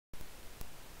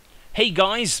Hey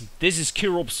guys, this is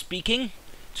Killrob speaking.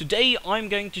 Today I'm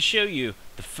going to show you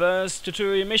the first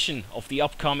tutorial mission of the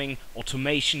upcoming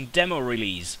automation demo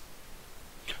release.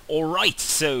 Alright,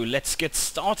 so let's get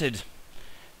started.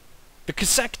 The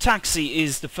Kazakh Taxi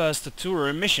is the first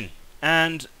tutorial mission,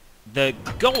 and the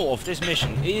goal of this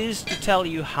mission is to tell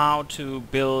you how to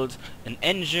build an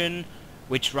engine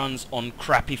which runs on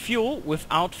crappy fuel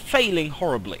without failing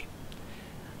horribly.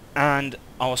 And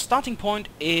our starting point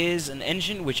is an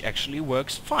engine which actually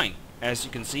works fine, as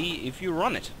you can see if you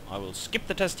run it. I will skip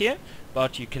the test here,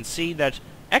 but you can see that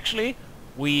actually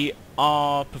we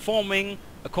are performing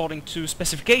according to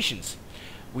specifications.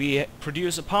 We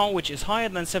produce a power which is higher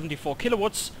than 74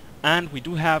 kilowatts, and we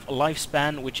do have a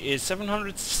lifespan which is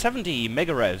 770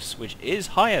 megarevs, which is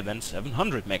higher than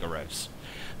 700 megarevs.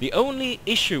 The only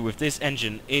issue with this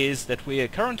engine is that we are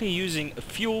currently using a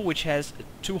fuel which has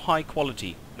too high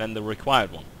quality than the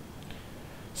required one.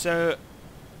 So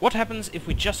what happens if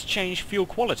we just change fuel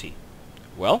quality?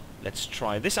 Well, let's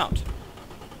try this out.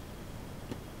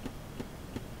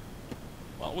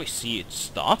 Well, we see it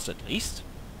starts at least.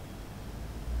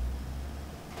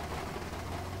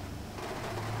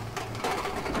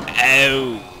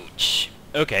 Ouch!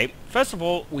 Okay, first of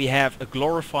all we have a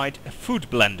glorified food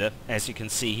blender, as you can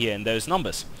see here in those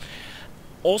numbers.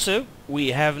 Also,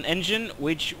 we have an engine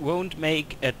which won't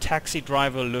make a taxi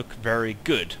driver look very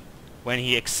good when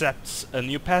he accepts a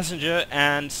new passenger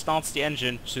and starts the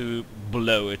engine to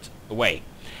blow it away.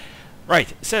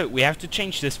 Right, so we have to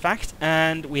change this fact,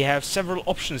 and we have several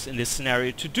options in this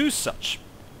scenario to do such.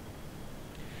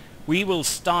 We will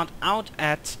start out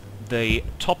at the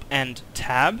top end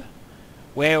tab,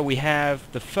 where we have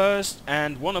the first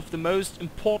and one of the most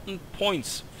important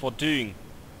points for doing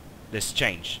this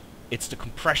change. It's the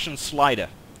compression slider.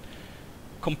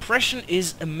 Compression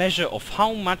is a measure of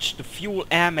how much the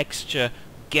fuel-air mixture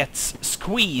gets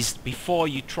squeezed before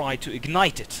you try to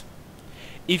ignite it.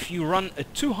 If you run a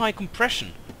too high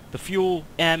compression, the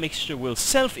fuel-air mixture will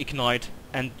self-ignite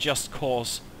and just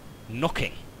cause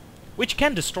knocking, which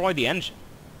can destroy the engine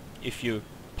if you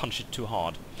punch it too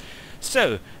hard.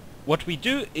 So what we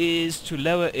do is to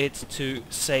lower it to,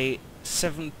 say,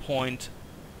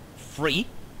 7.3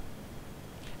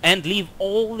 and leave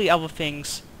all the other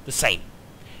things the same.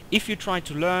 If you try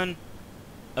to learn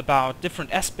about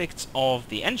different aspects of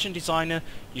the engine designer,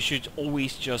 you should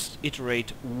always just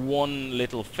iterate one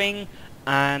little thing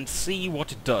and see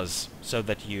what it does, so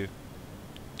that you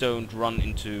don't run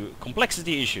into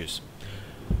complexity issues.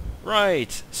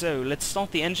 Right, so let's start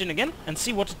the engine again and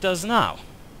see what it does now.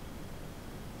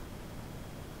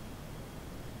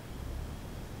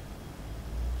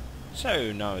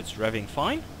 So now it's revving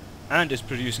fine, and is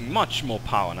producing much more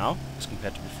power now as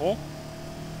compared to before.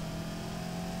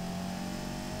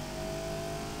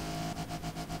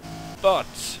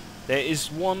 But there is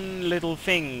one little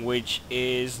thing which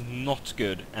is not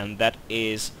good, and that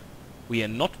is we are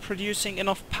not producing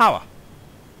enough power.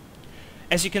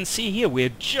 As you can see here,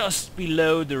 we're just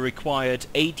below the required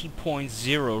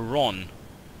 80.0 RON,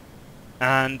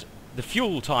 and the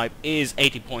fuel type is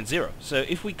 80.0. So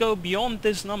if we go beyond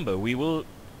this number, we will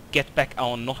get back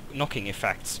our knocking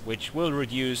effects, which will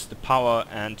reduce the power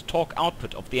and torque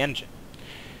output of the engine.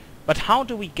 But how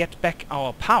do we get back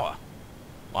our power?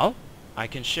 Well, I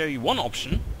can show you one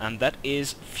option, and that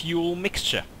is fuel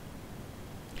mixture.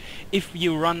 If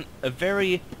you run a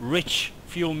very rich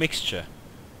fuel mixture,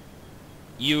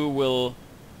 you will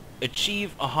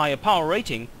achieve a higher power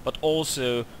rating, but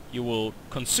also you will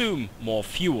consume more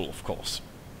fuel, of course.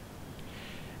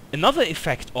 Another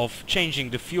effect of changing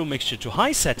the fuel mixture to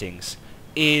high settings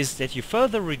is that you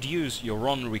further reduce your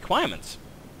RON requirements.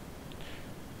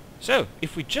 So,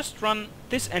 if we just run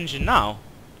this engine now,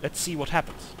 let's see what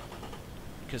happens.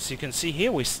 Because you can see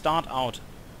here we start out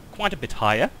quite a bit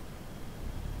higher,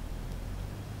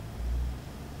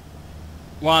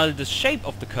 while the shape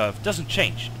of the curve doesn't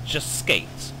change, it just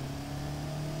scales.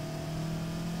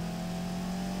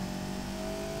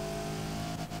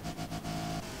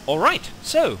 Alright,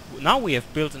 so now we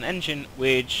have built an engine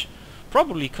which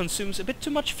probably consumes a bit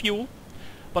too much fuel,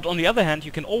 but on the other hand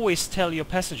you can always tell your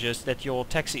passengers that your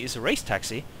taxi is a race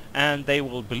taxi, and they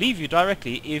will believe you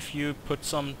directly if you put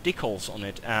some decals on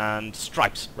it and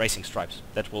stripes, racing stripes.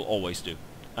 That will always do.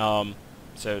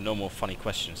 So no more funny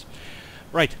questions.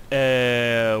 Right,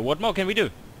 what more can we do?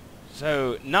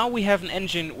 So now we have an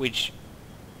engine which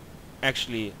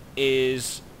actually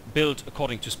is built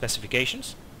according to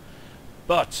specifications,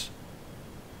 but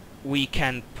we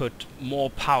can put more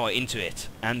power into it,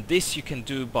 and this you can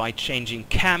do by changing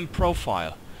cam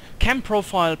profile. cam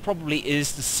profile probably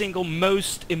is the single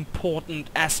most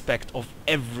important aspect of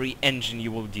every engine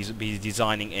you will be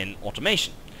designing in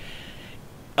automation.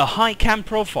 A high cam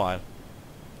profile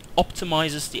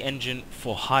optimizes the engine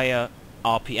for higher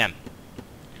RPM,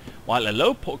 while a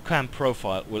low cam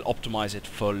profile will optimize it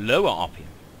for lower RPM.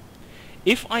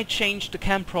 If I change the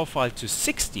cam profile to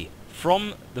 60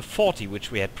 from the 40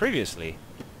 which we had previously,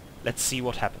 let's see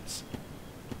what happens.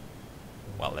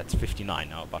 Well, that's 59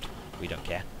 now, but we don't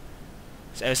care.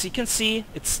 So as you can see,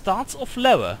 it starts off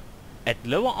lower. At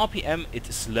lower RPM it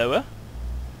is lower,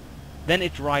 then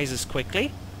it rises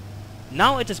quickly.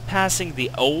 Now it is passing the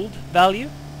old value,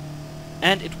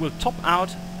 and it will top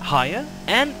out higher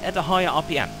and at a higher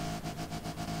RPM.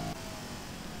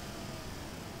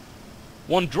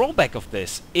 One drawback of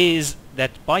this is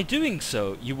that by doing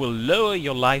so you will lower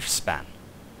your lifespan.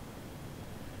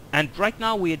 And right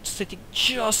now we are sitting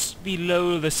just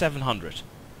below the 700.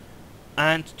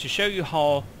 And to show you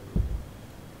how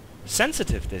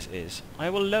sensitive this is, I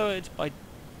will lower it by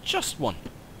just one.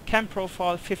 Cam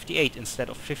profile 58 instead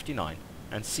of 59,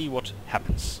 and see what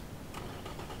happens.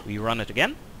 We run it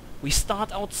again. We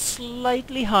start out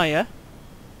slightly higher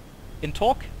in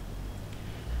torque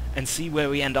and see where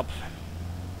we end up.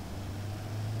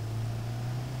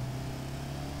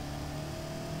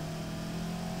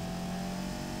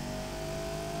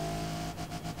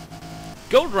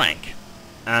 Gold rank.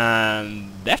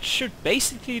 And that should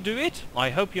basically do it. I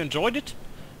hope you enjoyed it,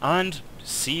 and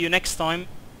see you next time.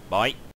 Bye.